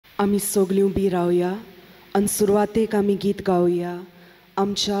आमी सगळीं उबी रावया आनी सुरवातेक आमी गीत गावया.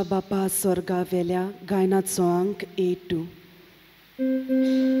 आमच्या बापा स्वर्गा वेल्या गायनात सॉंग A2.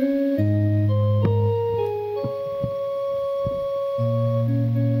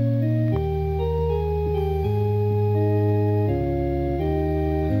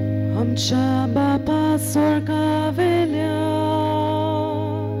 आमच्या बापा स्वर्गा वेल्या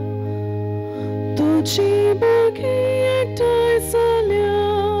तुझी भुरगीं एकठांय जाल्या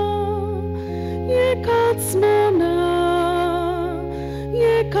एकाच मना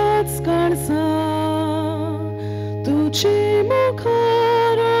एकाच काळजा तुझे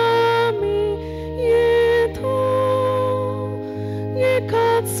मुखार आमी येतो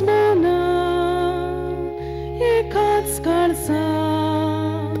एकाच मना एकाच काळजा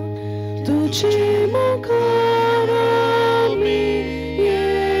तुझे मुखार आमी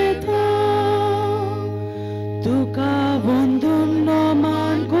येतो तुका वंदन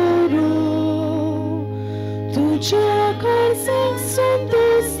नमन करू तुझ्या काळजाक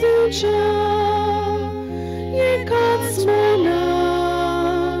संतोष दिवच्या एकाच मना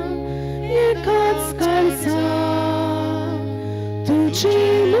एकाच काळजा तुझे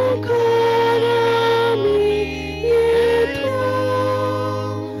मुखार आमी येतो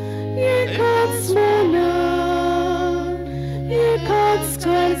एकाच मना एकाच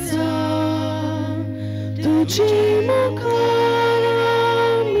काळजा तुझे मुखार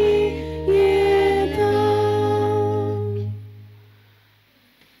आमी येतो.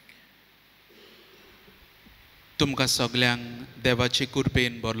 तुमकां सगल्यांक देवाचे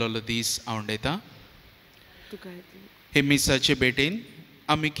कृपेन भरलेलो दीस आवडटा. हे मिसाचे भेटेन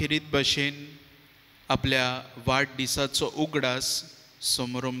आमी खेरीत भाशेन आपल्या वाडदिसाचो उगडास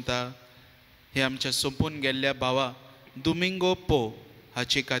समोरमता. हे आमच्या सोंपून गेल्ल्या भावा दुमिंगो पो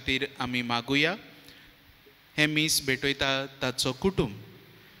हाचे खातीर आमी मागुया. हे मीस भेटयता ताचो कुटुंब.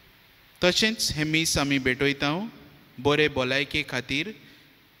 तशेंच हे मीस आमी भेटयता बरे भलायके खातीर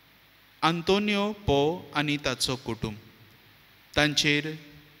आंतोनियो पो आनी ताचो कुटुंब. तांचेर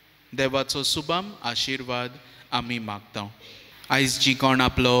देवाचो सुबाम आशिर्वाद आमी मागता. आयज जी कोण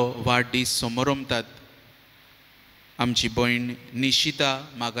आपलो वाडदीस समोरमतात आमची भयण निशिता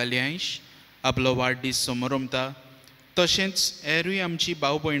मागाल्यांश आपलो वाडदीस समोरमता. तशेंच हेरूय आमची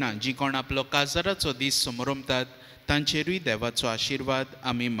भाव भयणां जी कोण आपलो काजाराचो दीस समोरमतात तांचेरूय देवाचो आशिर्वाद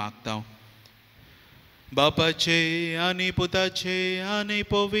आमी मागता. बापाचे आनी पुताचे आनी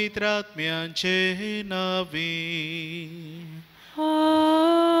पवित्र आत्म्याचे नावी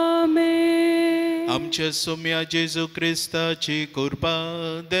आमेन. आमच्या सोम्या जेजू क्रिस्ताची कृपा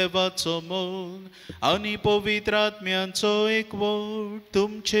देवाचो मोग आनी पवित्र आत्म्यांचो एकवट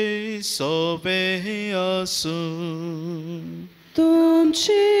तुमचे सोबे आसूं.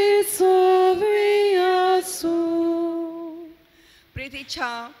 तुमचे सोबे आसूं.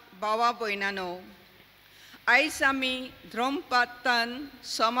 प्रितीच्या भावा भयणांनो, आयज आमी ध्रोमपातान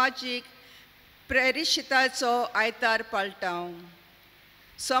समाजीक प्रेरिशिताचो आयतार पाळटाव.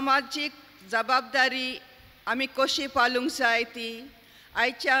 समाजीक जबाबदारी आमी कशी पालूंक जाय ती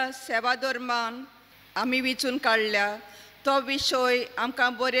आयच्या सेवा धर्मान आमी विचून काडल्या. तो विशय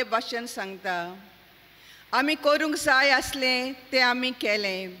आमकां बरे भाशेन सांगता. आमी करूंक जाय आसलें तें आमी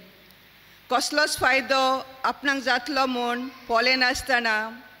केलें. कसलोच फायदो आपणाक जातलो म्हूण पोलें नासतना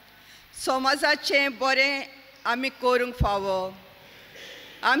समाजाचें बरें आमी करूंक फावो.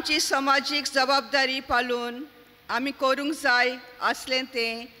 आमची समाजीक जबाबदारी पालून आमी करूंक जाय आसलें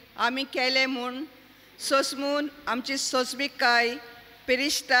तें आमी केलें म्हूण सोंसमून आमची सोंसमीकाय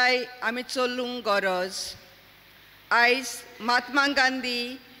पेरिश्टाय आमी चलूंक गरज. आयज महात्मा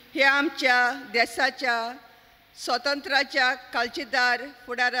गांधी हे आमच्या देशाच्या स्वतंत्राच्या काळजीदार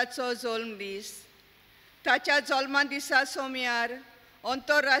फुडाराचो जल्म दीस. ताच्या जल्मा दिसा सोम्यार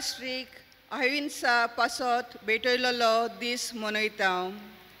अंतरराष्ट्रीय अहिंसा पासत भेटयलेलो दीस मनयता.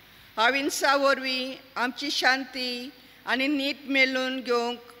 अहिंसा वरवीं आमची शांती आनी नीत मेळून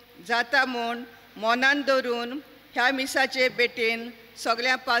घेवंक जाता म्हूण मनान धरून ह्या मिसाचे भेटेन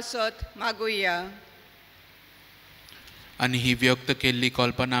सगळ्यां पासत मागुया. आनी ही व्यक्त केल्ली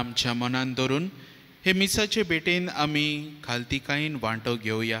कल्पना आमच्या मनान धरून हे मिसाचे भेटेन आमी खालतिकायेन वांटो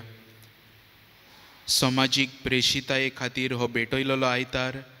घेवया. समाजीक प्रेशिताये खातीर हो भेटयलेलो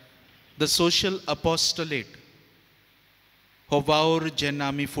आयतार द सोशल अपॉस्टलेट हो वावर जेन्ना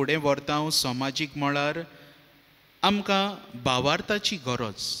आमी फुडें व्हरता समाजीक मळार आमकां भावार्थाची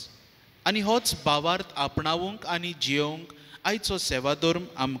गरज आनी होच भावार्थ आपणावंक आनी जियोवंक आयचो सेवा धर्म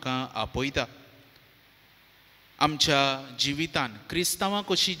आमकां आपयता. आमच्या जिवितान क्रिस्तांवां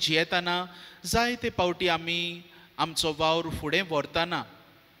कशी जियेतना जायते पावटी आमी आमचो वावर फुडें व्हरतना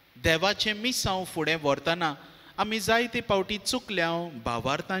देवाचें मीस हांव फुडें व्हरतना आमी जायते पावटी चुकल्याव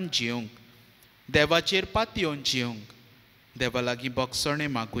भावार्थान जियोंक, देवाचेर पातयेवन जियोंक देवा लागीं बोगसणे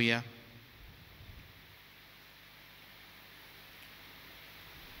मागुया.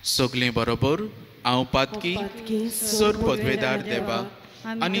 सगलीं बरोबर. हांव पातकी सोर पदवेदार देवा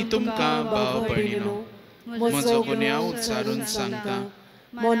आनी तुमकां भाव भयणीनो, म्हजो गुन्यांव उच्चारून सांगता,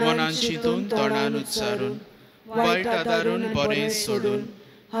 मनान चिंतून तोंडान उच्चारून वायट आदारून बरें सोडून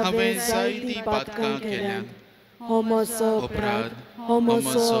हांवें जायतीं पातकां केल्यात. हो म्हजो अपराध, हो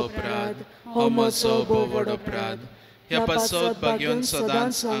म्हजो अपराध, हो म्हजो बोवड अपराध. ह्या पासत बागेवन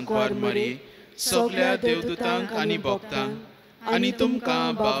सदांच आंकवार मारी सगळ्या देवदूतांक आनी भक्तांक आनी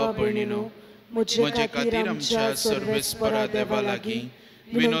तुमकां भाव भयणीनो, म्हजे खातीर आमच्या सर्वेस्परा देवा लागीं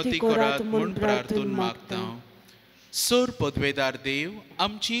विनोती करात म्हूण प्रार्थून मागता. सोर पदवेदार देव,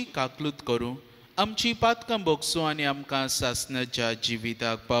 आमची काकलूत करूं, आमची पातकां बोगसूं आनी आमकां सासणाच्या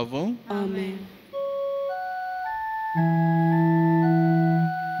जिविताक पावूं. आमेन.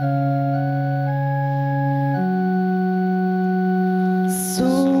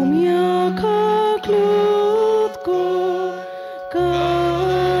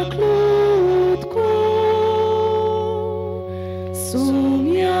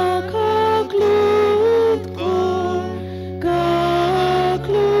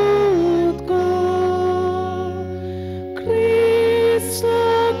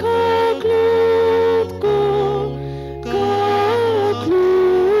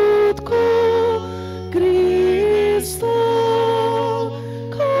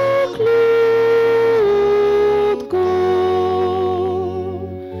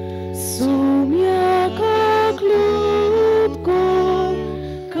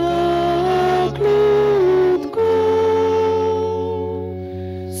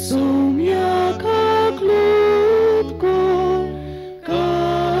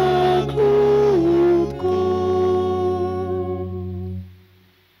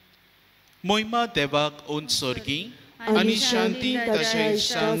 मोहिमा देवाक उंच स्वर्गी आनी शांती ताच्या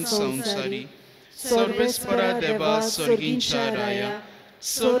इश्टांक संवसारी. सर्वेस्परा देवा स्वर्गींच्या राया,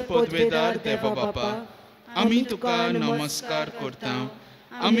 सोर पदवेदार देवा बापा, आमी तुका नमस्कार करता,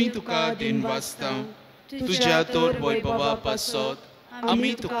 आमी तुका दिनवासता. तुज्या तोर वैभवा पासत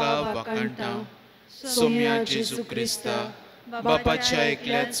आमी तुका वाखाणटा. सोम्या जेजू क्रिस्ता, बापाच्या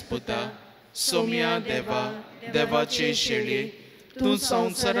एकल्याच पुता, सोम्या देवा, देवाचे शेळये, तूं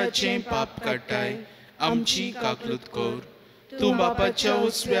संवसाराचें पाप काडटाय, आमची काकलूत कर. तूं बापाच्या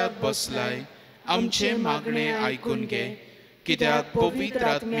उजव्याक बसलाय, आमचे मागणे आयकून घे. कित्याक पवित्र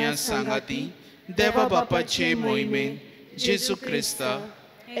आत्म्या सांगाती देवा बापाचे मोहिमेन जेजू क्रिस्ता,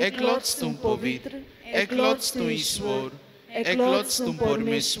 एकलोच तूं पवित्र, एकलोच तूं ईश्वर, एकलोच तूं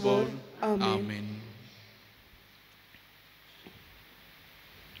परमेश्वर. आमेन.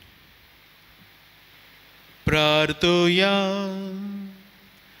 प्रार्थुया.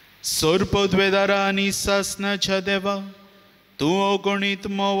 सोर पदवेदारा आनी सासणाच्या देवा, तूं अगणीत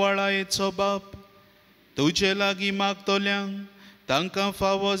मोवाळायेचो बाप, तुजे लागीं मागतल्यांक तांकां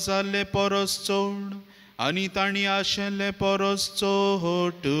फावो जाल्ले परस चड आनी तांणी आशेल्ले परस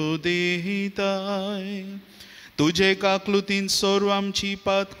चड दिताय. तुजे काकलुतीन सोर आमची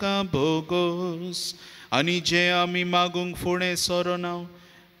पातकां भोगोस आनी जे आमी मागूंक फुडें सरोना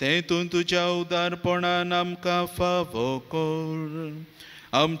तेतून तुज्या उदारपणान आमकां फावो कर.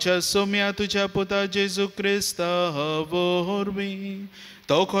 आमच्या सोम्या तुज्या पुता जेजू क्रिस्ता वरवीं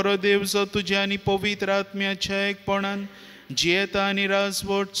तो खरो देव जो तुज्या आनी पवित्र आत्म्याच्या एकपणान जियेता आनी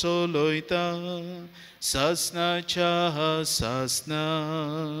राजवट चलयता सासणाच्या सासणा.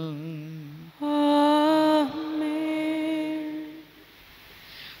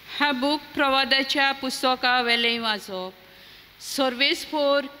 हा बूक प्रवादाच्या पुस्तका वेलें वाचप.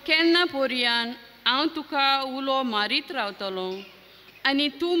 सर्वेस्पोर केन्ना पर्यान हांव तुका उलो मारीत रावतलो आनी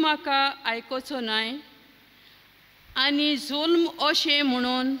तूं म्हाका आयकोचो नाय, आनी जुल्म अशें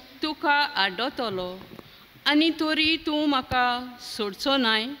म्हणून तुका आड्डतलो आनी तरी तूं म्हाका सोडचो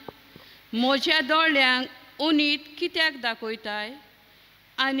नाय. म्हज्या दोळ्यांक उणीत कित्याक दाखयताय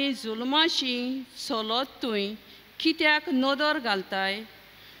आनी जुल्माशी चलत तुवें कित्याक नदर घालताय.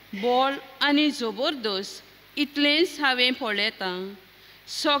 बोळ आनी जबरदस्त इतलेंच हांवें पळयतां.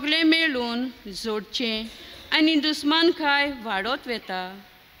 सगळें मेळून जोडचें आनी दुस्मानकाय वाडत वेता.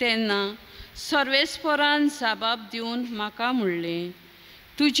 तेन्ना सर्वेस्परान जाबाब दिवन म्हाका म्हणलें,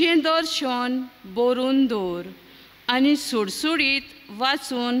 तुजें दर्शन बरोवन दवर आनी सुडसुडीत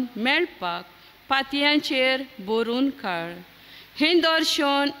वाचून मेळपाक पातयांचेर बरोवन काड. हें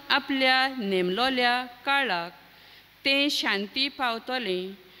दर्शन आपल्या नेमलोल्या काळाक तें शांती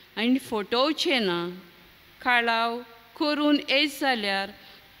पावतलें आनी फटोवचें ना. काळाव करून येयत जाल्यार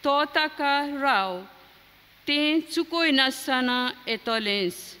तो ताका राव तें चुकोय नासतना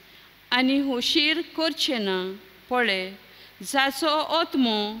येतलेंच आनी हुशीर करचें ना. पळय, जाचो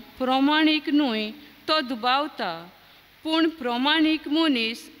आत्मो प्रमाणीक न्हय तो दुबावता, पूण प्रमाणीक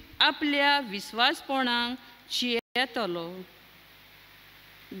मनीस आपल्या विस्वासपणाक जियेतलो.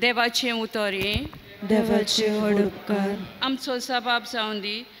 देवाचें उतर हें. देवाचे व्हड उपकार. आमचो जबाब जावन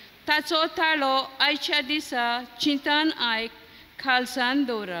दी. ताचो ताळो आयच्या दिसा चिंतान आयक, खालसाण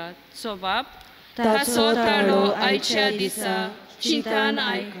दवरात. जबाब. ताचो ताळो आयच्या दिसा चिंतान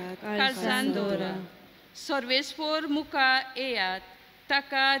आयक, खालसाण दवरात. सर्वेस्पोर मुखार येयात,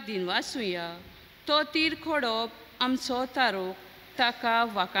 ताका दिनवासुया. तो तीर खोडप आमचो तारोक, ताका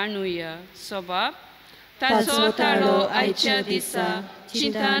वाखाणुया. जबाब. ताचो ताळो आयच्या दिसा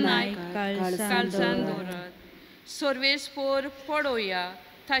चिंतान आयक, खालसाण दवरात. सर्वेस्पोर पळोवया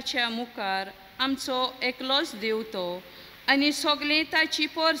ताच्या मुखार आमचो एकलोच देव तो, आनी सगळीं ताची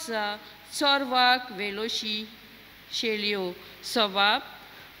पोरसां चोरवाक वेलोशी शेळयो. जबाब.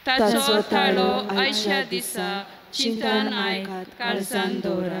 ताचो ताळो आयच्या दिसा चिंतान आयक, खालसाण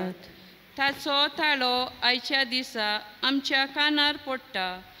दवरात. ताचो ताळो आयच्या दिसा आमच्या कानार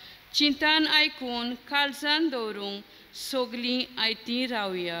पडटा, चिंतान आयकून खालसाण दवरूंक सगळीं आयतीं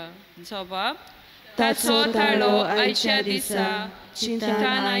रावया. जबाब. ताचो ताळो आयच्या दिसा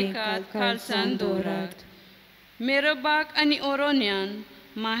चिंतान आयकात, खालसाण दवरात. मेरबाक आनी ओरोन्यान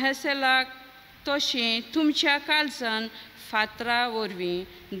माहेसेलाक तशें तुमच्या काळजान फातरा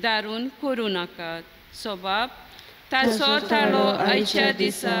वरवीं दारून करूं नाकात. जबाब. ताचो ताळो आयच्या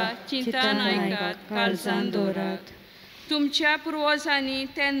दिसा चिंतान आयकात, खालसाण दवरात. तुमच्या पुर्वजांनी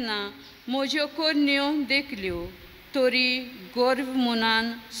तेन्ना म्हज्यो कोरण्यो देखल्यो, तरी गर्व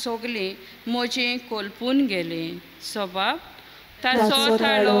मनान सगळें म्हजें कोलपून गेलें. जबाब. ताचो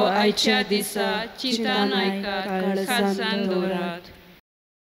ताळो आयच्या दिसा चिंतान आयकात, खालसाण दवरात.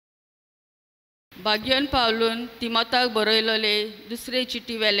 भाग्यन पावलून तिमोथाक बरयलोले दुसरे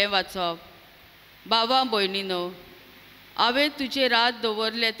चिटी वेलें वाचप. भावां भयणीनो, हांवें तुजेर रात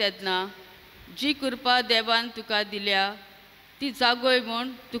दवरले तेन्ना जी कृपा देवान तुका दिल्या ती जागोय म्हूण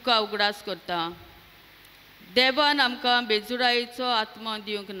तुका उगडास करता. देवान आमकां बेजुरायेचो आत्मो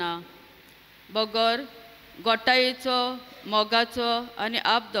दिवंक ना, बगर गोठायेचो, मोगाचो आनी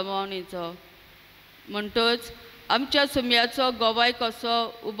आपदमवणेचो. म्हणटच आमच्या सुमयाचो गोवाय कसो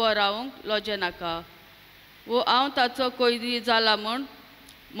उबो रावंक लोजे नाका. वो हांव ताचो कोयरी जाला म्हूण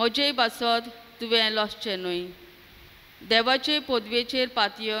म्हजेय बासत तुवें लोसचें न्हय. देवाचे पदवेचेर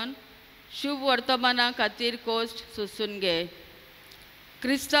पातयेवन शुभ वर्तमाना खातीर कोश्ट सोंसून घे.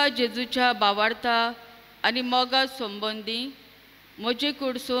 क्रिस्ता जेजूच्या भावार्था आनी मोगा संबंदी म्हजे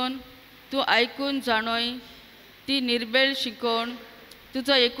कडसून तूं आयकून जाणोय ती निर्बेळ शिकोवन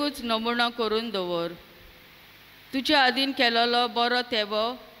तुजो एकूच नमुनो करून दवर. तुज्या आदीन केलोलो बरो तेवो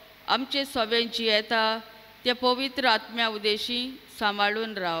आमचे सवें जियेता ते पवित्र आत्म्या उदेशी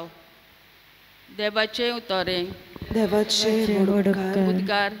सांबाळून राव. देवाचें उतरें. देवाचे व्हड उपकार.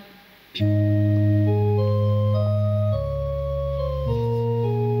 उद्गार.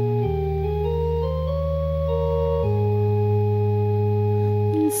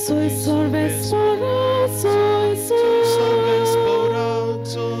 Soy sorvespora, soy sorvespora,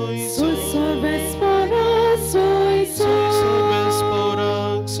 soy soy sorvespora, soy sorvespora,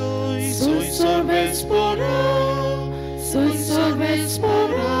 soy sorvespora, soy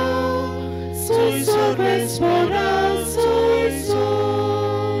sorvespora, soy sorvespora, soy.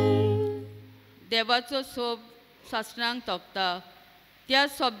 देवाचो सोब सासणांक तोपता, त्या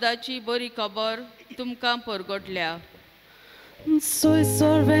शब्दाची बरी खबर तुमकां परगटल्या. Soy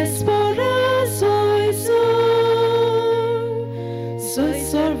sorvespora, soy sorvespora, soy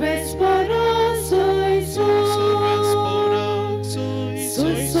sorvespora,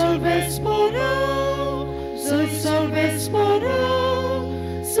 soy sorvespora, soy sorvespora,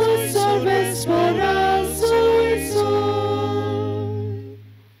 soy sorvespora, soy.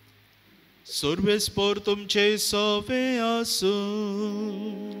 Sorvespor तुमचे सवे आसूं,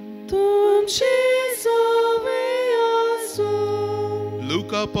 तुमचे सवे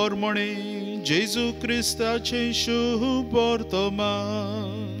लुका पोरमोणे जेजू क्रिस्ताचे शुभ वर्तमान.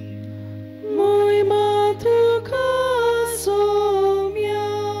 मोहिमा तुका सोम्या.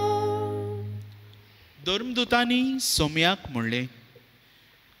 धर्मदूतांनी सोम्याक म्हणलें,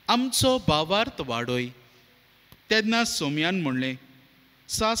 आमचो भावार्थ वाडय. तेन्ना सोम्यान म्हणलें,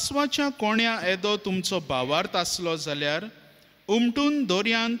 सासवाच्या कोण्या येदो तुमचो भावार्थ आसलो जाल्यार उमटून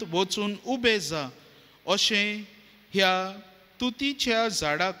दोर्यांत वचून उबे जा, अशें ह्या तुतीच्या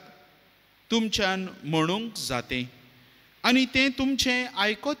झाडाक तुमच्यान म्हणूंक जातें, आनी तें तुमचें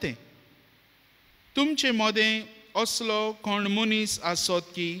आयकोतें. तुमचे मोदें असलो कोण मनीस आसत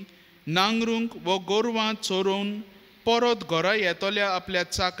की नांगरूंक वो गोरवां चोरून परत घरा येतल्या आपल्या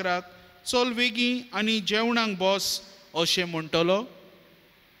चाकराक चल वेगीं आनी जेवणाक बस अशें म्हणटलो?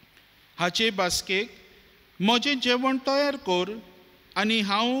 हाचे बासकेक म्हजें जेवण तयार कर आनी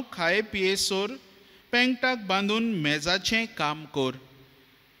हांव खाये पियेसोर पेंगटाक बांदून मेजाचें काम कर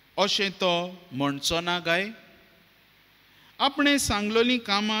अशें तो म्हणचो ना काय? आपणे सांगलोलीं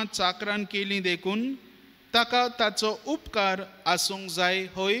कामां चाकरान केलीं देखून ताका ताचो उपकार आसूंक जाय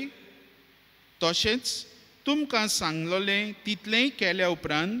होय? तशेंच तुमकां सांगलोलें तितलेंय केल्या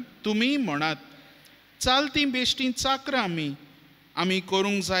उपरांत तुमी म्हणात, चालतीं बेश्टीं चाकरां आमी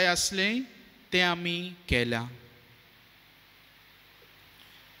करूंक जाय आसलें तें आमी केलां.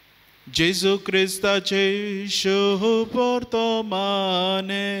 जेजू क्रिस्ताचे शुभ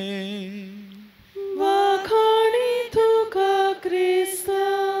वर्तमाने. वाखाणी तुका क्रिस्ता.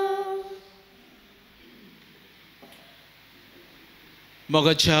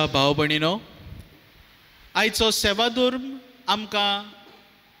 मोगाच्या भाव भयणीनो, आयचो सेवाधर्म आमकां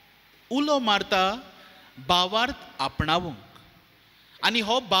उलो मारता भावार्थ आपणावंक आनी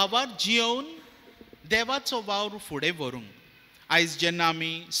हो भावार्थ जियोवन देवाचो वावर फुडें व्हरूंक. आयज जेन्ना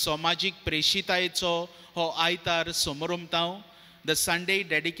आमी समाजीक प्रेशितायेचो हो आयतार समोरमताव, the Sunday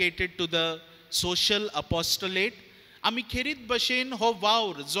dedicated to the social अपॉस्टोलेट, आमी खेरीत भशेन हो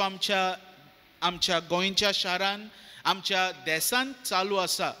वावर जो आमच्या गोंयच्या शारान आमच्या देशांत चालू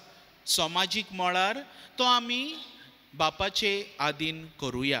आसा समाजीक मळार, तो आमी बापाचे आदीन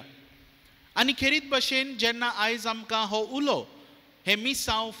करुया. आनी खेरीत भशेन जेन्ना आयज आमकां हो उलो हे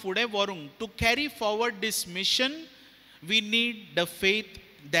मिसांव फुडें व्हरूंक, to carry forward this mission, we need the faith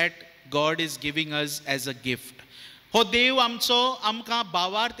that God is giving us as a gift. हो देव आमकां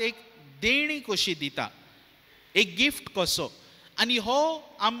भावार्थ एक देणी कशी दिता, एक गिफ्ट कसो. आनी हो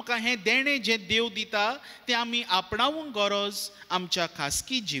आमकां हें देणें जें देव दिता तें आमी आपणावंक गरज आमच्या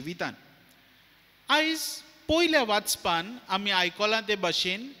खासगी जिवितान. आयज पयल्या वाचपान आमी आयकलां ते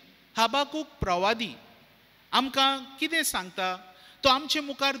भाशेन हबाकूक प्रवादी आमकां कितें सांगता, तो आमचे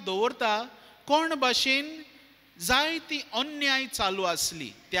मुखार दवरता कोण भाशेन जायती अन्याय चालू आसली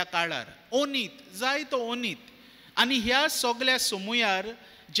त्या काळार, जायतो ओनीत. आनी ह्या सगल्या समुयार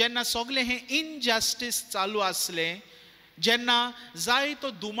जेन्ना सगळें हें इनजस्टीस चालू आसलें, जेन्ना जायतो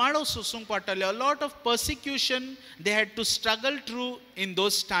दुमाळो सोसूंक पडटालो, a lot of पर्सिक्युशन they had to struggle through in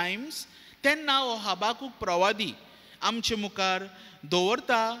those Times, तेन्ना हो हबाकूक प्रवादी आमचे मुखार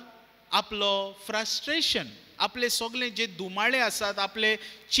दवरता आपलो फ्रस्ट्रेशन, आपले सगळे जे दुमाळे आसात, आपले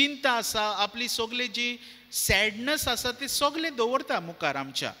चिंता आसा, आपली सगळी जी सॅडनस आसा ते सगळे दवरता मुखार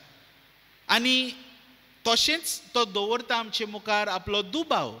आमच्या. आनी तशेंच तो दवरता आमचे मुखार आपलो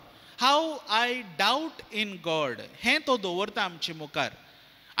दुबाव, हाव आय डावट इन गॉड, हें तो दवरता आमचे मुखार.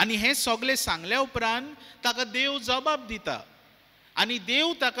 आनी हें सगळें सांगल्या उपरांत ताका देव जबाब दिता. आनी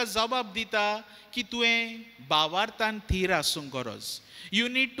देव ताका जबाब दिता की तुवें भावार्थान थीर आसूंक गरज. You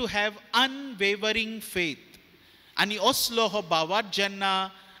need to have अनवेवरींग faith. आनी असलो हो भावार्थ जेन्ना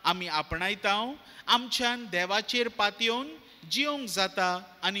आमी आपणायता, आमच्यान देवाचेर पातयेवन जियोंक जाता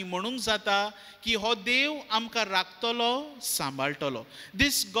आनी म्हणूंक जाता की हो देव आमकां राखतलो, सांबाळटलो.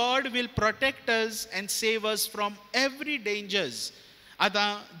 दीस God will protect us and save us from every dangers.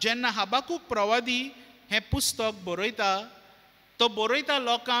 आतां जेन्ना हबाकूक प्रवादी हें पुस्तक बरयता, तो बरयता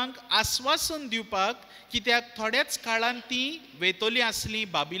लोकांक आस्वासन दिवपाक, कित्याक थोड्याच काळान तीं वेतोलीं आसलीं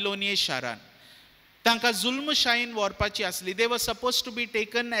बाबिलोनिये शारान. तांकां जुल्मशायेन व्हरपाची आसली. दे were suppose to be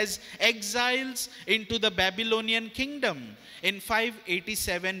taken age एक्झायल्स in to the Babylonian kingdom in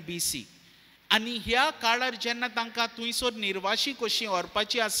 587 BC. आनी ह्या काळार जेन्ना तांकां थंयसर निर्वाशी कशी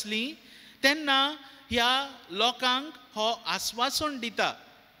व्हरपाची आसली, तेन्ना ह्या लोकांक हो आस्वासन दिता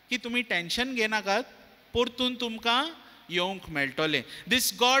की तुमी टेन्शन घेनाकात, परतून तुमकां येवंक मेळटलें.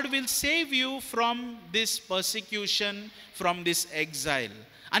 दीस God will save you from this पर्सिक्युशन, from दीस एक्झायल.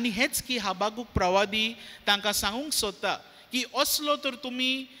 आनी हेच की हबाकूक प्रवादी तांकां सांगूंक सोदता की असलो तर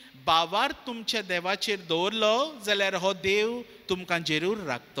तुमी भावार्थ तुमच्या देवाचेर दवरलो जाल्यार हो देव तुमकां जरूर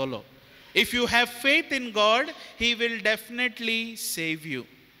राखतलो. If you have faith in God, he will definitely save you.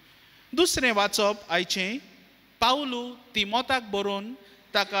 दुसरें वाचप आयचें, पावलू तिमोथाक बरोवन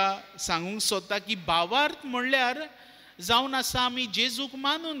ताका सांगूंक सोदता की भावार्थ म्हणल्यार जावन आसा आमी जेजूक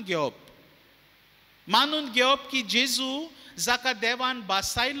मानून घेवप की जेजू जाका देवान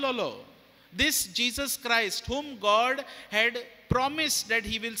बासायल्लो, this Jesus Christ whom God had promised that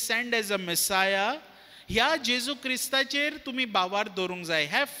he will send as a Messiah, ह्या जेजू क्रिस्ताचेर तुमी भावार्थ दवरूंक जाय.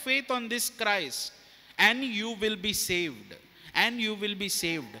 Have faith on this Christ and you will be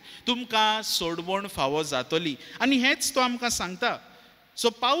saved. तुमकां सोडवण फावो जातली. आनी हेच तो आमकां सांगता. सो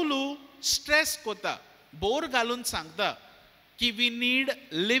पावलू स्ट्रेस कोता, बोर घालून सांगता की वी नीड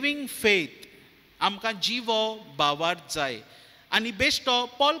लिवींग फेथ. आमकां जिवो भावार्थ जाय. आनी बेश्टो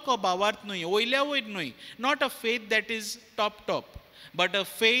पोलको भावार्थ न्हय, वयल्या वयर न्हय. Not a faith that is top, but a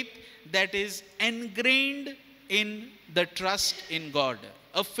faith that is ingrained in the trust in God.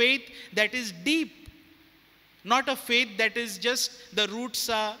 A faith that is deep. Not a faith that is just the roots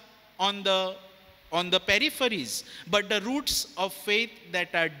are on the peripheries, but the roots of faith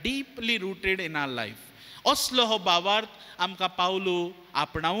that are deeply rooted in our life. असलो हो भावार्थ आमकां पावलू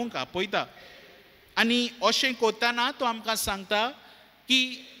आपणावंक आपयता. आनी अशें कोत्ताना तो आमकां सांगता की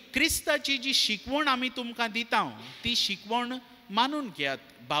क्रिस्ताची जी शिकवण आमी तुमकां दिता ती शिकवण मानून घेयात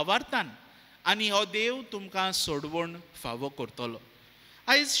भावार्थान, आनी हो देव तुमकां सोडवण फावो करतलो.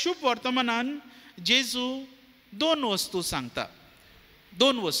 आयज शुभ वर्तमानान जेजू दोन वस्तू सांगता.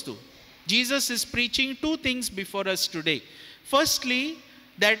 दोन वस्तू. Jesus is preaching two things before us today. Firstly,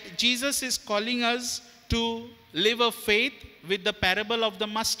 that Jesus is calling us to live a faith with the parable of the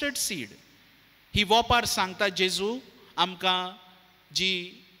mustard seed. ही वोपार सांगता जेजू आमकां जी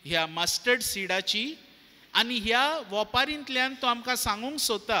ह्या मस्टर्ड सीडाची, आनी ह्या वोपारींतल्यान तो आमकां सांगूंक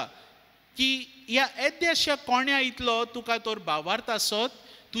सोदता की ह्या येद्याशा कोण्या इतलो तुका तर भावार्थ आसत,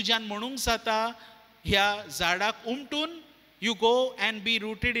 तुज्यान म्हणूंक जाता ह्या झाडाक उमटून you go and be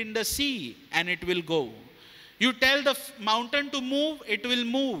rooted in the sea and it will go. You tell the mountain to move, it will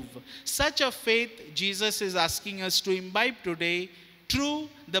move. Such a faith Jesus is asking us to imbibe today through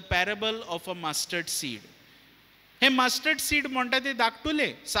the parable of a mustard seed. हे mustard seed म्हणटा ते धाकटुले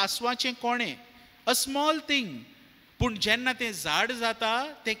सासवाचे कोणे, a small thing, पूण जेन्ना ते झाड जाता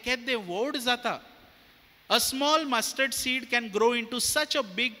ते केद्दे व्हड जाता. A small mustard seed can grow into such a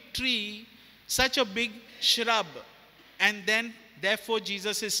big tree, such a big shrub. And then therefore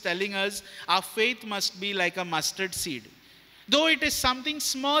Jesus is telling us our faith must be like a mustard seed. Though it is something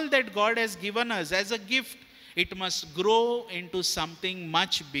small that God has given us as a gift, it must grow into something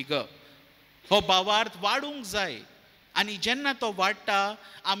much bigger. हो भावार्थ वाडूंक जाय, आनी जेन्ना तो वाडटा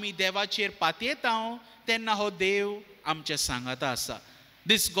आमी देवाचेर पातयेता तेन्ना हो देव आमच्या सांगाता आसा.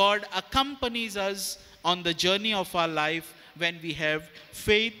 This God accompanies us on the journey of our life when we have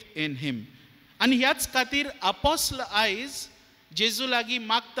faith in him. आनी ह्याच खातीर अपोस्ल आयज जेजू लागीं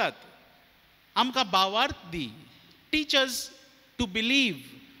मागतात आमकां भावार्थ दी. Teach us to believe,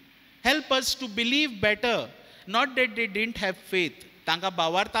 help us to believe better. Not that they didn't have faith, तांकां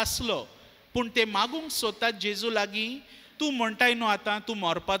भावार्थ आसलो पूण ते मागूंक सोदतात जेजू लागीं. तूं म्हणटाय न्हू आतां तूं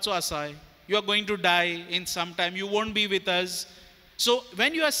मरपाचो आसाय, you R going to dye in some time, you won't be with us. So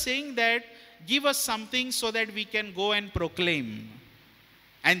when you R saying that, give us something so that we can go and proclaim.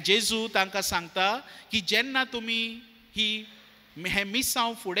 आनी जेजू तांकां सांगता की जेन्ना तुमी हे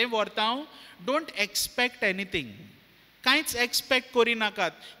मिसांव फुडें व्हरता, डोंट एक्सपेक्ट एनीथींग. कांयच एक्सपेक्ट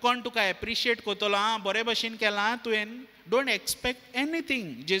करिनाकात. कोण तुका एप्रिशिएट करतलो, आं बरे भशेन केलां तुवें, डोंट एक्सपेक्ट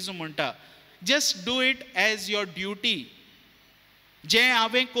एनीथींग. जेजू म्हणटा just do it age your duty. जें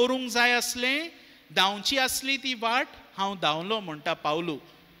हांवें करूंक जाय आसलें, धांवची आसली ती वाट, हांव धांवलो म्हणटा पावलू.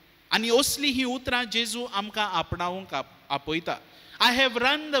 आनी असली ही उतरां जेजू आमकां आपणावंक आपयता. I have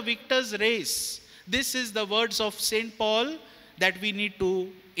run the victor's race. This is the words of Saint Paul that we need to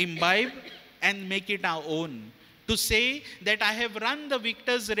imbibe and make it our own. To say that I have run the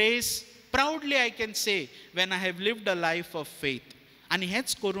victor's race, proudly I can say, when I have lived a life of faith. आनी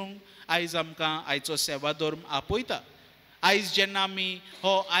हेच करूंक आयज आमकां आयचो सेवा धर्म आपयता. आयज जेन्ना आमी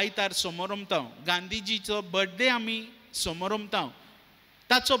हो आयतार समोर उमता, गांधीजीचो बर्थडे आमी समोर उमता,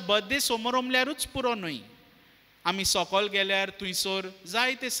 ताचो बर्थडे समोर उमल्यारूच पुरो न्हय. आमी सकयल गेल्यार थंयसर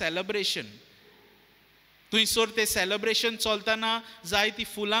जायते सेलेब्रेशन, थंयसर ते सेलेब्रेशन चलतना जायतीं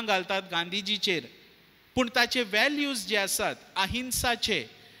फुलां घालतात गांधीजीचेर. पूण ताचे वॅल्यूज जे आसात अहिंसाचे,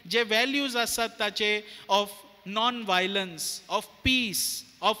 जे वॅल्यूज आसात ताचे of non violence, of peace,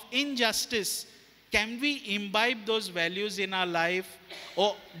 of injustice, can we इम्बायब those values in our life,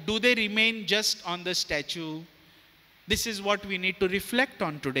 or do they remain just on the statue? This is what we need to reflect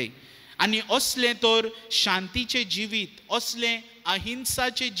on today. आनी असलें तर शांतीचें जिवीत, असलें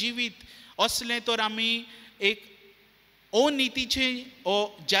अहिंसाचें जिवीत, असलें तर आमी एक अनितीचें ओ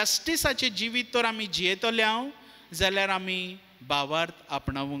जस्टिसाचें जिवीत तर आमी जियेतले जाल्यार आमी भावार्थ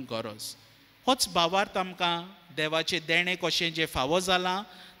आपणावंक गरज. होच भावार्थ आमकां देवाचें देणें कशें जें फावो जालां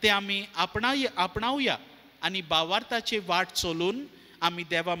तें आमी आपणावया आनी भावार्थाची वाट चलून आमी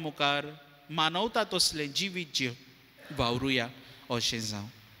देवा मुखार मानवता तसलें जिवीत वावरुया अशें जावं.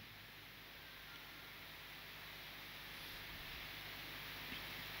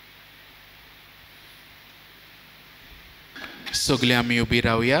 सगळे आमी उबी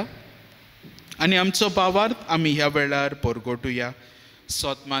रावया आनी आमचो भावार्थ आमी ह्या वेळार परगटुया.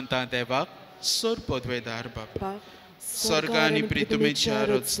 सोत मानता देवाक, सोर पदवेदार बाबा, स्वर्ग आनी पृथ्वीच्या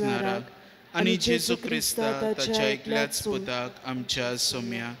रचणाराक आनी जेजू क्रिस्ता ताच्या एकल्याच पुताक आमच्या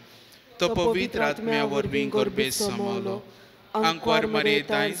सोम्या तो पवित्र आत्म्या वरवीं गर्भेत समवलो आंकवार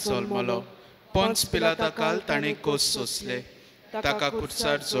मरेताय जल्मलो पोंच पिलाता काल ताणें कोस सोंसले ताका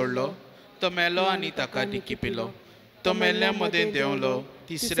खुर्सार जोडलो तो मेलो आनी ताका डिकी पिलो तो मेल्ल्या मदें देंवलो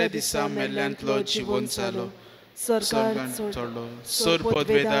तिसऱ्या दिसा मेल्ल्यांतलो जिवंत जालो स्वर्गांत चडलो सोर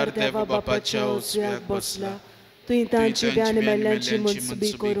पदवेदार देवा बापाच्या उजव्याक बसला तुवें तांची बी आनी मेल्ल्यांची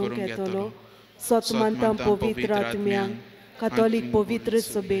मनसुबी करूंक येतलो सतमानता पवित्र आत्म्यांक कातोलीक पवित्र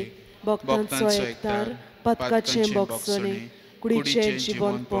सभेक भक्तांचो एकठार पतकाचें बोगसणे कुडीचें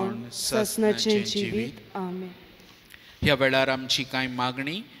जिवनपण ससनाचें जिवीत आमेन. ह्या वेळार आमची कांय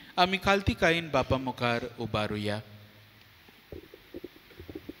मागणी आमी खालतीकायेन बापा मुखार उबारुया.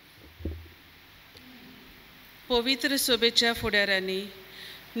 पवित्र सोबेच्या फुडाऱ्यांनी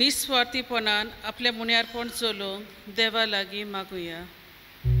निस्वार्थीपणान आपल्या मुन्यारपण चलोवंक देवा लागीं मागुया.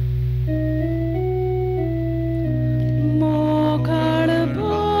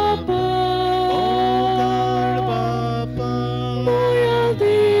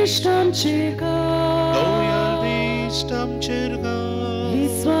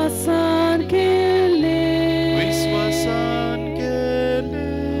 विश्वासान केले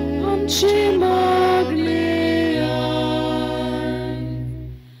आमचे मागणे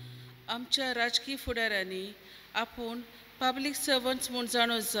आमच्या राजकीय फुडाऱ्यांनी आपूण पब्लीक सर्वंट्स म्हूण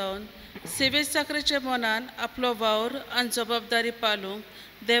जाणून जावन सेवे साकरेच्या मनान आपलो वावर आनी जबाबदारी पालूंक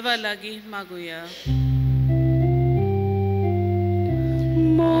देवा लागीं मागुया.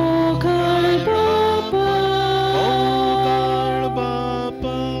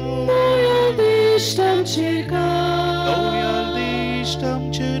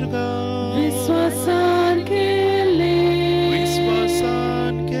 विश्वासान केले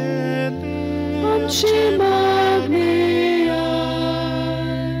आमचे मागणे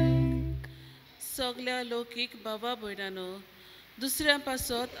सगल्या लौकीक बाबा भयणांनो दुसऱ्यां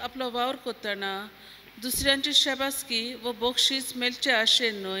पासत आपलो वावर करतना दुसऱ्यांची शेबासकी व बक्षीस मेलचे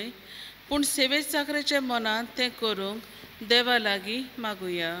आशेन न्हय पूण सेवे चाकरेच्या मनान तें करूंक देवा लागीं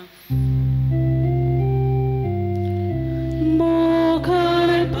मागुया.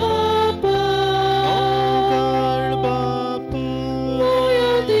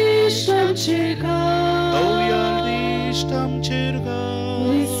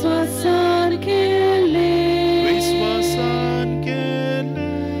 विश्वासान केले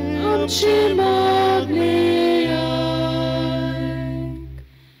आमचे मागणे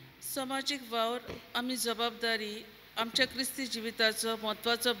समाजीक वावर आमी जबाबदारी आमच्या क्रिस्ती जिविताचो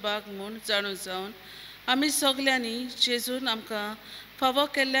म्हत्वाचो भाग म्हूण जाणून जावन आमी सगल्यांनी जेजून आमकां फावो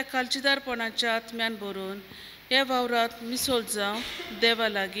केल्ल्या काळजीदारपणाच्या आत्म्यान भरून ह्या वावरांत मिसळ जावं देवा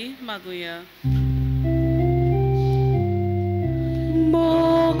लागीं मागुया.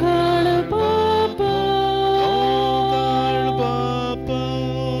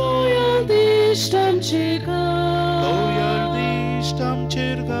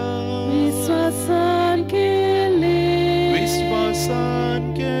 विश्वासान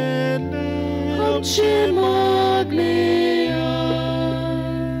केले आमचे मागणे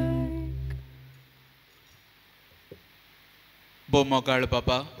मोगाळ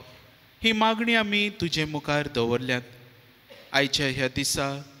बाबा ही मागणी आमी तुजे मुखार दवरल्यात. आयच्या ह्या दिसा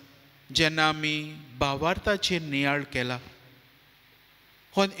जेन्ना आमी भावार्थाचेर नियाळ केला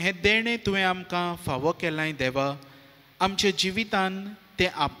हें देणें तुवें आमकां फावो केलां देवा आमच्या जिवितान तें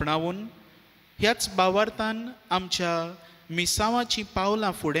आपणावून ह्याच भावार्थान आमच्या मिसांवाची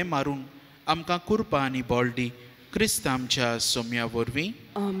पावलां फुडें मारूंक आमकां कृपा आनी बोळडी क्रिस्त आमच्या सोम्या वरवीं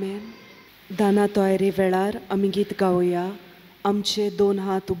आमेन. दाना तोयरे वेळार आमी गीत गावया. आमचे दोन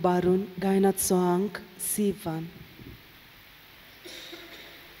हात उबारून गायनाचो अंक C1.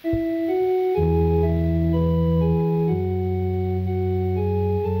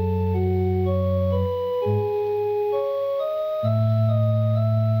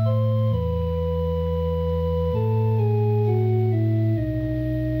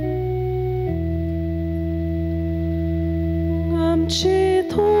 आमचे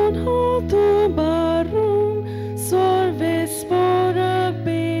दोन हात उबारून सर्वेस पोराक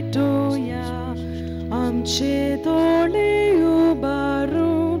भेटोया. आमचे दोळे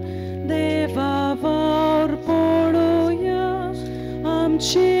उबारून देवा वावर पळोया.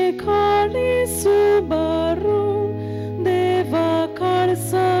 आमचे काळीज उबारून देवा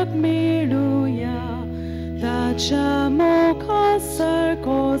काळजाक मेळुया. ताच्या मोगा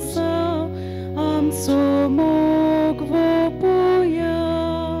सारको जावं आमचो मोग वोपुया.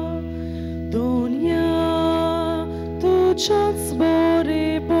 दुनिया तुझ्याच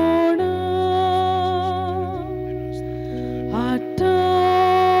बरेपणा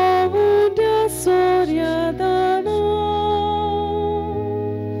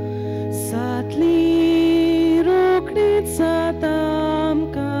जाता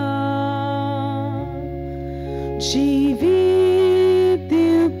आमकां जिवीत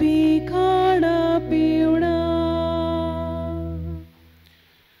दिवपी खाणा पिवणा.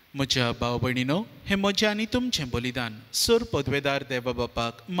 म्हज्या भाव भयणीनो, हे म्हजें आनी तुमचें बलिदान सर पदवेदार देवा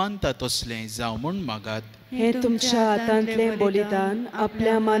बापाक मानता तसलें जावं म्हूण मागात. हे तुमच्या हातांतलें बलिदान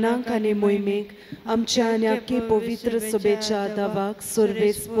आपल्या मनाक आनी मोहिमेक आमच्या आनी आख्खे पवित्र सभेच्या दावाक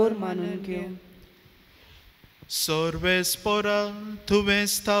सर्वेस्पर मानून घेवं. सर्वेस्परा तुवें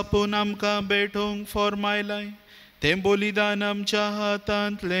स्थापून आमकां भेटोवंक फॉर्मायलाय तें बलिदान आमच्या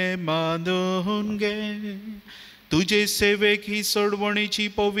हातांतलें मानून घे. तुजे सेवेक ही सोडवणेची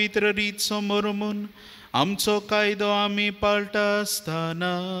पवित्र रीत समोरमून आमचो कायदो आमी पाळटा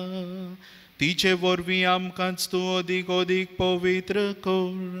आसतना तिचे वरवीं आमकांच तूं अदीक अदीक पवित्र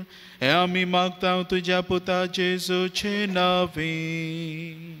कर. हे आमी मागता तुज्या पुता जेजूचे नांवे.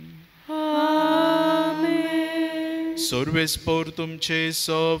 आमेन. सर्वेस्पर तुमचे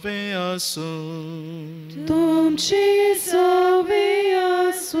सवे आसूं. तुमची सवे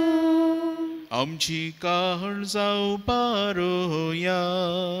आसूं. आमची काळजां उबारुया.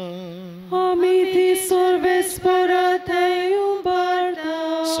 आमी ती सर्वेस्परा थंय उबारता.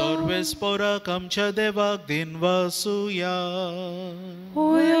 सर्वेस्पराक आमच्या देवाक दिनवासुया.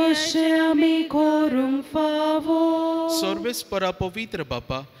 होय अशें आमी करूंक फावो. सर्वेस्परा पवित्र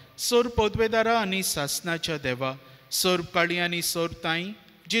बापा, सर पदवेदारा आनी सासणाच्या देवा, सर काळी आनी सर ताई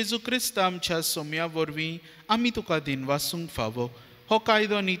जेजू क्रिस्त आमच्या सोम्या वरवीं आमी तुका दिनवासूंक फावो. हो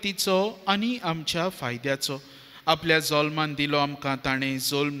कायदो नितीचो आनी आमच्या फायद्याचो. आपल्या जल्मान दिलो आमकां ताणें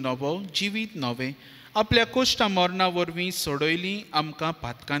जल्म नवो जिवीत नवें. आपल्या कोश्टा मरणा वरवीं सोडयलीं आमकां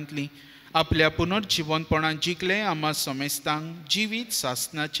पातकांतलीं. आपल्या पुनर्जिवनपणान जिखलें आम्हा समेस्तांक जिवीत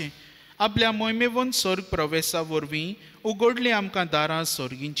सासणाचें. आपल्या मोहिमेवन स्वर्ग प्रवेशा वरवीं उगडलीं आमकां दारां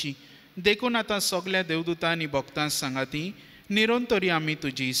स्वर्गींचीं. देखून आतां सगल्या देवदूतां आनी भक्तां सांगाती निरंतरी आमी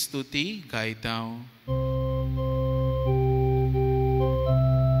तुजी स्तुती गायता.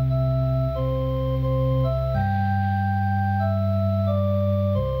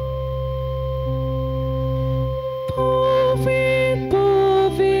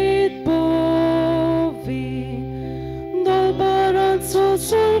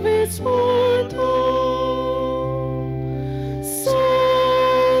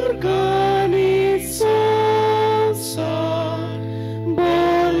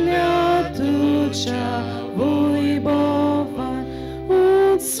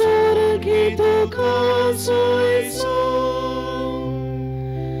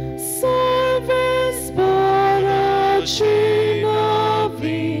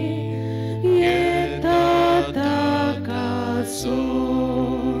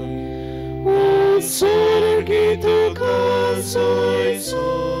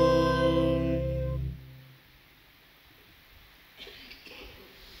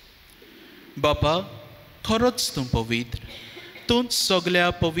 बापा, खरोच तूं पवित्र. तूंच सगल्या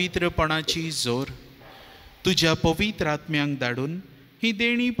पवित्रपणाची जोर. तुज्या पवित्र आत्म्यांक धाडून ही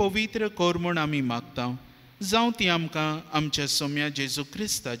देणी पवित्र कर म्हूण आमी मागता. जावं ती आमकां आमच्या सोम्या जेजू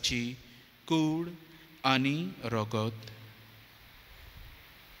क्रिस्ताची कूड आनी रगत.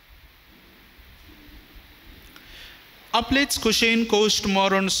 आपलेच कुशेन कोश्ट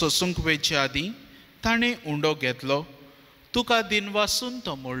मरण सोसूंक वेचे आदीं ताणें उंडो घेतलो. तुका दिनवासून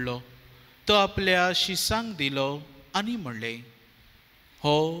तो मोडलो. तो आपल्या शिसांक दिलो आनी म्हणलें,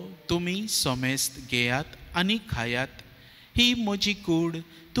 हो तुमी समेस्त घेयात आनी खायात. ही म्हजी कूड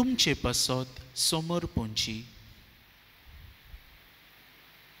तुमचे पासत समर्पणची.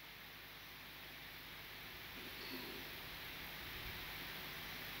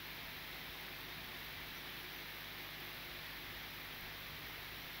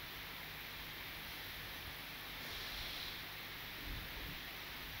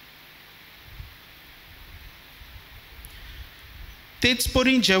 तेच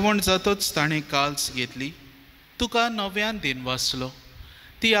परी जेवण जातच ताणें काल्स घेतली. तुका नव्यान दिनवासलो.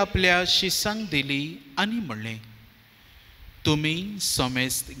 ती आपल्या शिसांक दिली आनी म्हणलें, तुमी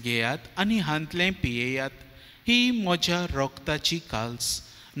समेस्त घेयात आनी हांतलें पियेयात. ही म्हज्या रोगताची काल्स,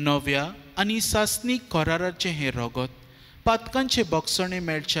 नव्या आनी सासनीक कराराचें हें रगत. पातकांचे बक्षणे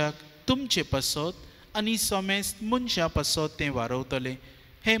मेळच्याक तुमचे पासत आनी समेस्त मनशा पासत तें वारवतलें.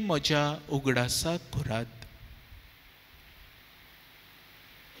 हें म्हज्या उगडासाक करात.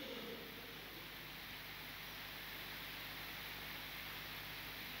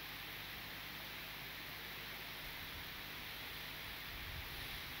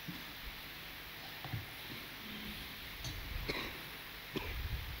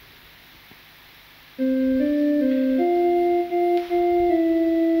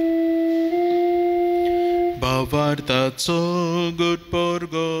 भावार्थाचो गुटपोर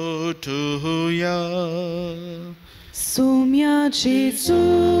गोठुया. सोम्या जेजू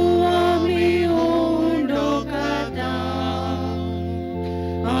आमी ओंडोकाता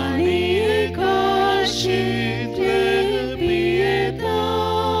आनी एकाशितले पियेता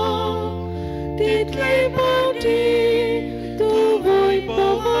तितले पाटी तूं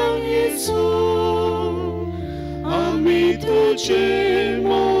वैभवान येसू आमी तुजे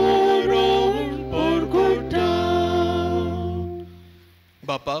मरण परगोटा.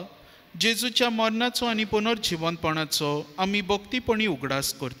 बापा, जेजूच्या मरणाचो आनी पुनर्जिवंतपणाचो आमी भक्तीपणी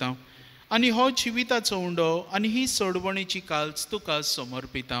उगडास करता आनी हो जिविताचो उंडो आनी ही सोडवणेची काल्च तुका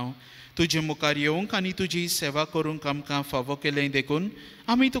समर्पिता. तुजे मुखार येवंक आनी तुजी सेवा करूंक आमकां फावो केलें देखून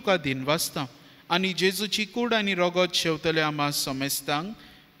आमी तुका दिनवासता आनी जेजूची कूड आनी रगत शेवतले आमा समेस्तांक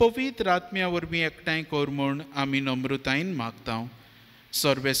पवित्र आत्म्या वरवीं एकठांय कर म्हूण आमी नम्रतायेन मागता.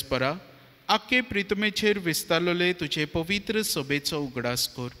 सर्वेस्परा, आख्खे प्रितमेचेर विस्तारलोले तुजे पवित्र सभेचो उगडास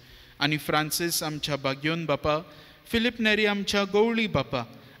कर आनी फ्रांसीस आमच्या बाग्योन बापा, फिलिप नेरी आमच्या गवळी बापा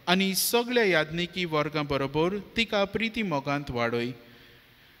आनी सगळ्या याज्ञिकी वर्गां बरोबर तिका प्रिती मोगांत वाडय.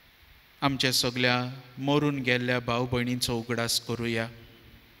 आमच्या सगळ्या मरून गेल्ल्या भाव भयणींचो उगडास करुया.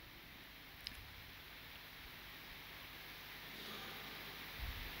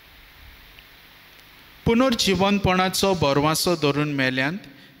 पुनर्जिवंतपणाचो बोरवासो धरून मेल्यांत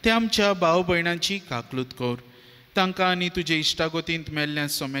ते आमच्या भाव भयणांची काकलूत कर. तांकां आनी तुजे इश्टागोतींत मेल्ल्या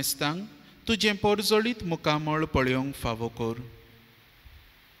समेस्तांक तुजें पोरजोळीत मुखामळ पळयोवंक फावो कर.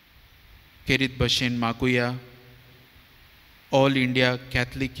 खेरीत भशेन मागुया ऑल इंडिया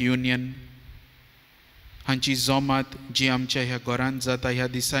कॅथलीक युनियन हांची जोमात जी आमच्या ह्या घरांत जाता ह्या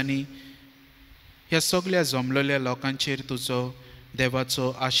दिसांनी ह्या सगळ्या जमलेल्या लोकांचेर तुजो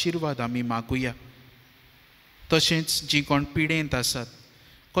देवाचो आशिर्वाद आमी मागुया. तशेंच जी कोण पिडेंत आसात,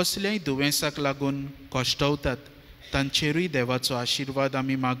 कसल्याय दुयेंसाक लागून कश्टवतात, तांचेरूय देवाचो आशिर्वाद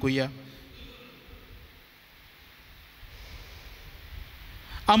आमी मागुया.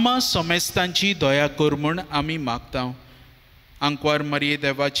 आमा समेस्तांची दया कर म्हूण आमी मागता. आंकवार मारये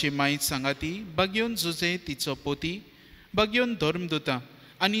देवाची माय सांगाती, बाग्योन जुजे तिचो पोती, बाग्योन धर्मदुतां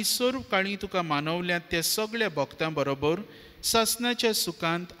आनी सर्व काळी तुका मानवल्यात त्या सगळ्या भक्तां बरोबर सासणाच्या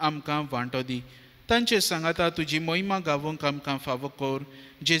सुखांत आमकां वांटो दी. तांचे सांगाता तुजी महिमा गावूंक आमकां फावो कर.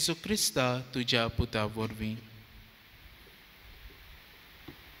 जेजू क्रिस्ता तुज्या पुता वरवीं.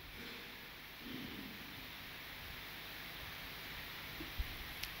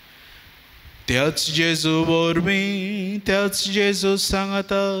 त्याच जेजू वरवीं, त्याच जेजू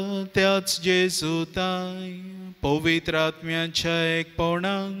सांगाता, त्याच जेजू ताय पवित्र आत्म्याच्या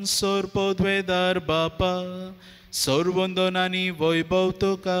एकपणान सोरपोद्वेदार बापा सर्वंदनानी वैभव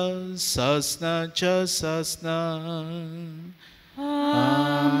तुका सासनाच्या सासना.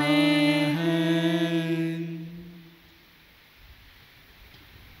 आमेन.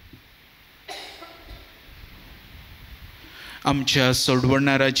 आमच्या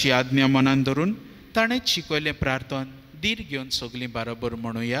सोडवणाराची आज्ञा मनान धरून ताणेच शिकवले प्रार्थन धीर घेवन सगळीं बरोबर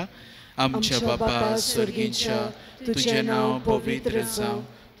म्हणुया. आमच्या बापा स्वर्गीच्या, तुझे नांव पवित्र जावं,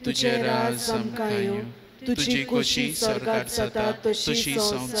 तुझे राज आमकां येवं, तुजी खोशी स्वर्गात जाता तशी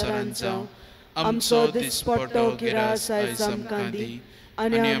संवसारांत जावं. आमचो दिसपट्टो गिरास आयज आमकां दी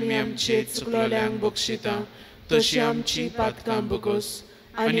आनी आमी आमचे चुकलोल्यांक बक्षिता तशी आमची पातकां बगोस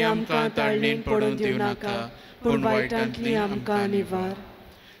आनी आमकां ताळणेन पडून दिवं नाका पूण वायटांतली आमकां निवार.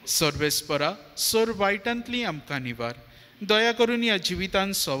 सर्वेस्परा, सर वायटांतली आमकां निवार. दया करून ह्या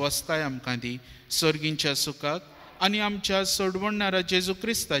जिवितांत सवस्थाय आमकां दी. सर्गींच्या सुखाक आनी आमच्या सोडवणारा जेजू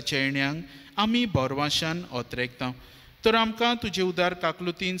क्रिस्ताच्या येण्याक आमी बोरवाशान ओतरेकता. तर आमकां तुजे उदार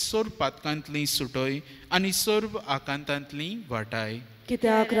काकलुतीन सर्व पातकांतली सुटय आनी सर्व आकांतांतली वाटाय.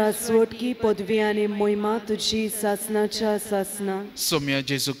 कित्याक राजवटकी पदवी आनी मोहिमा तुजी सासनाच्या सासना. सोम्या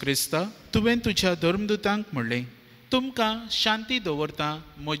जेजू क्रिस्ता, तुवें तुज्या धर्मदुतांक म्हणलें, तुमकां शांती दवरता,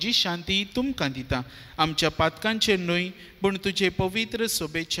 म्हजी शांती तुमकां दिता. आमच्या पातकांचेर न्हय पूण तुजे पवित्र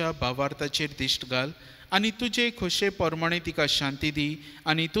सोबेच्या भावार्थाचेर दिश्ट घाल आनी तुजे खोशे प्रमाणे तिका शांती दी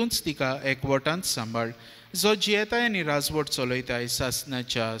आनी तूंच तिका एकवटांत सांबाळ. जो जियेताय आनी राजवट चलयताय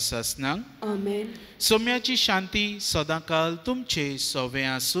सासनाच्या सासनांक. आमेन. सोम्याची शांती सदांकाल तुमचे सवे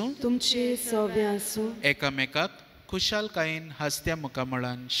आसूं. तुमचे सवे आसूं. एकामेकाक खुशालकायेन हस्त्या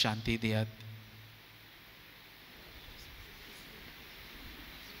मुखामळान शांती दियात.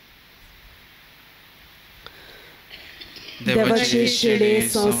 देवाचे शेडे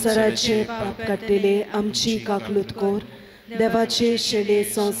संसाराचे पाप काडलेले आमची काकलूत कोर. देवाचे शेडे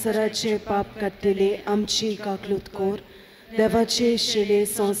संसाराचे पाप काडलेले आमची काकलूत कोर. देवाचे शेडे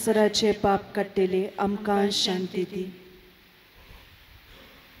संसाराचे पाप काडलेले आमकां शांती दी.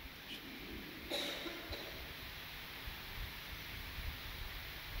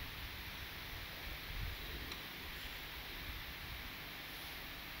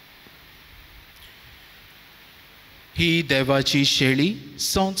 ही देवाची शेळी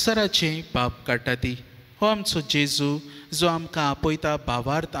संवसाराचे पाप काडटा ती. हो आमचो जेजू जो आमकां आपयता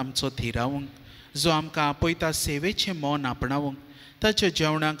भावार्थ आमचो थिरावंक, जो आमकां आपयता सेवेचें मोन आपणावंक, ताच्या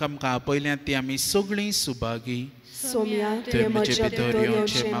जेवणाक आमकां आपयल्यात ती आमी सगळीं सुभागी. सोम्या तुवें म्हजे भितर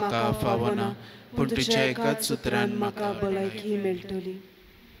येवचें म्हाका फावना, पूण तुज्या एकाच उतरान म्हाका भलायकी मेळटली.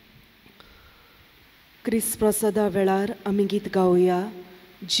 क्रिस्त प्रसादा वेळार आमी गीत गावया.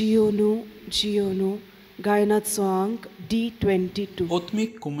 जियोनू जियोनू गायनाचो अंक D22.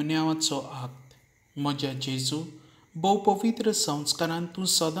 ओत्मीक कुमन्यावाचो आक्त. म्हज्या जेजू, भोव पवित्र संस्कारांत तूं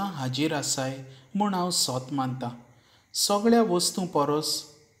सदां हाजीर आसाय म्हूण हांव सोत मानतां. सगळ्या वस्तू परस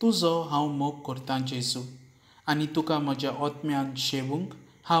तुजो हांव मोग करतां जेजू, आनी तुका म्हज्या ओत्म्यान शेवूंक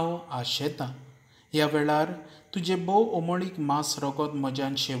हांव आशेतां. ह्या वेळार तुजें भोव ओमळीक मांस रगत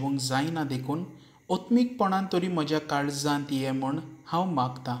म्हज्यान शेवूंक जायना देखून ओत्मीकपणान तरी म्हज्या काळजांत ये म्हूण हांव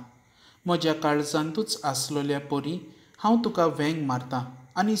मागतां. म्हज्या काळजांतूच आसलोल्या परी हांव तुका वेंग मारतां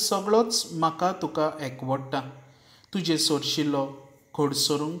आनी सगळोच म्हाका तुका एकवडटा. तुजे सोरशिल्लो खोड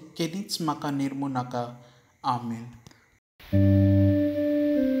सोरूंक केदींच म्हाका निर्मू नाका. आमेन.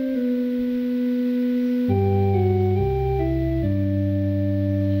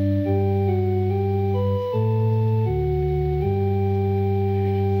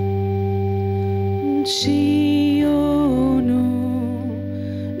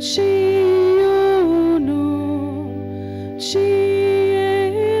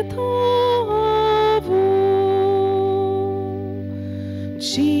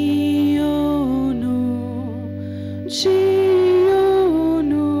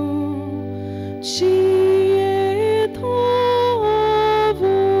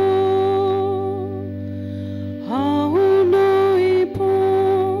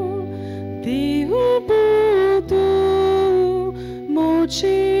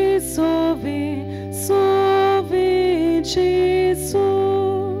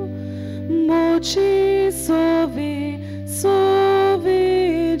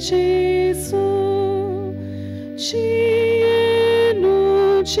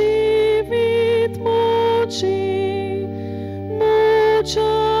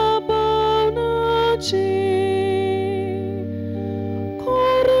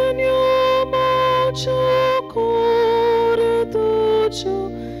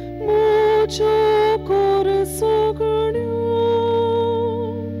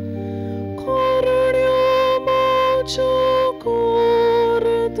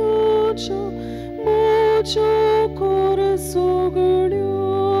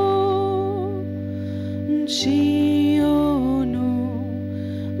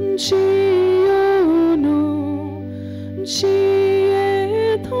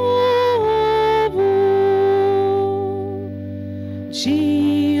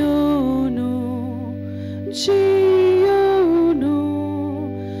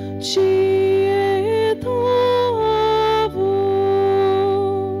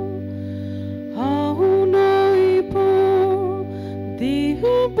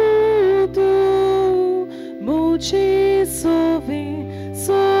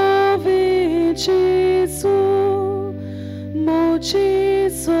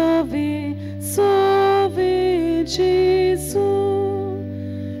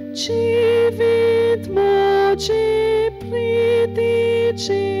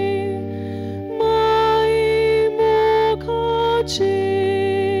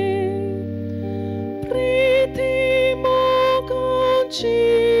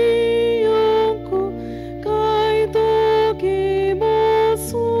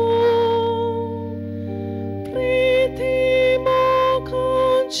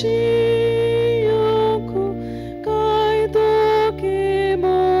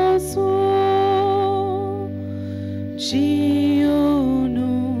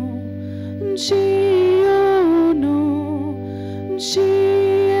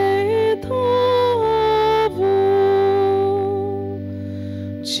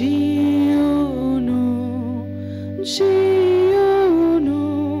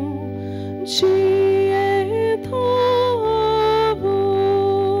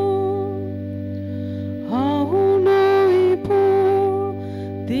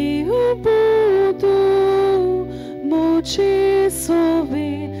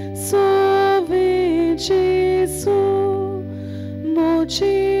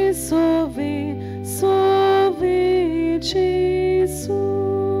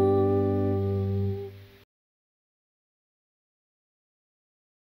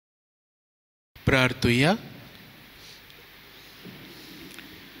 प्रार्थुया.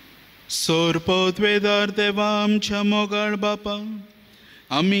 सोरपोतवेदार देवा आमच्या मोगाळ बापा,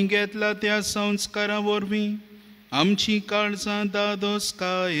 आमी घेतला त्या संस्कारा वरवीं आमची काळजां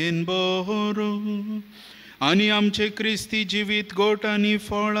दादोसकायेन बरो आनी आमचे क्रिस्ती जिवीत गोट आनी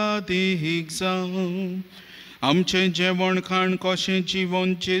फळां देहीक जावं. आमचे जेवण खाण कशें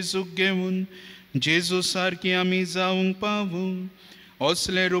जीवन जेजूक घेवन जेजू सारकी आमी जावंक पावूं.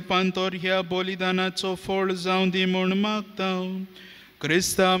 असले रुपांतर ह्या बलिदानाचो फळ जावं दी म्हूण मागता.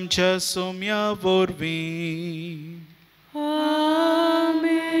 क्रिस्त आमच्या सोम्या वरवीं.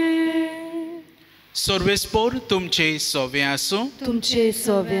 सर्वेस्पोर तुमचे सोवे आसूं. तुमचे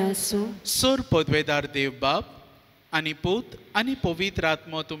सोवे आसूं. सोर पदवेदार देव बाप आनी पूत आनी पवित्र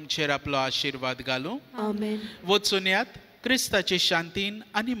आत्मो तुमचेर आपलो आशिर्वाद घालूं. आमेन. वचून यात क्रिस्ताचे शांतीन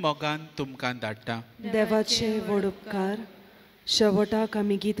आनी मोगान तुमकां धाडटा. देवाचे व्हड उपकार. शेवटाक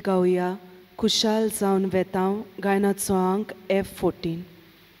आमी गीत गावया. खुशाल जावन वेतांव गायनाचो अंक F14.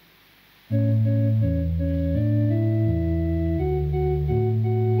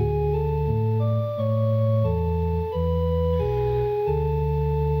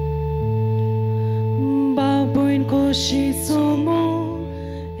 बाबून कोशी समोर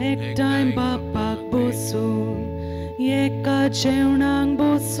एकटायम बापाक बसून एका जेवणाक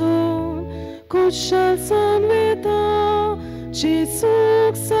बसून खुशाल जावन वेता.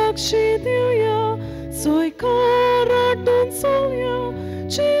 जेजूक साक्षी दिवया सोयकार आटून चलया.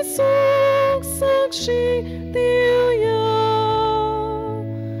 जेजूक साक्षी दिवया.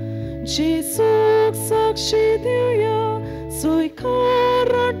 जेजूक साक्षी दिवया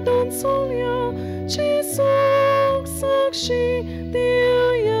सोयकार आटून चलया. जेजूक साक्षी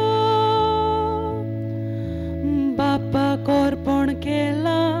दिवया. बापाक अर्पण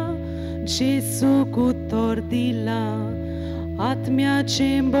केला जेजूक उत्तर दिला. आत्म्याचे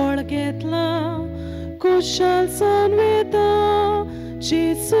बळ घेतला खुशाल जावन वेता.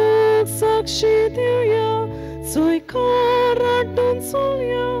 जेजूक साक्षी दिवया सोयकार आटून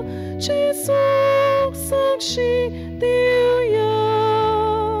चलया. जेजूक साक्षी दिवया.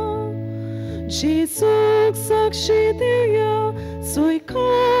 जेजूक साक्षी दिवया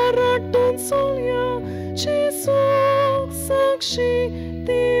सोयकार आटून चलया. जेजूक साक्षी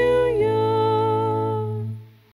दिवया.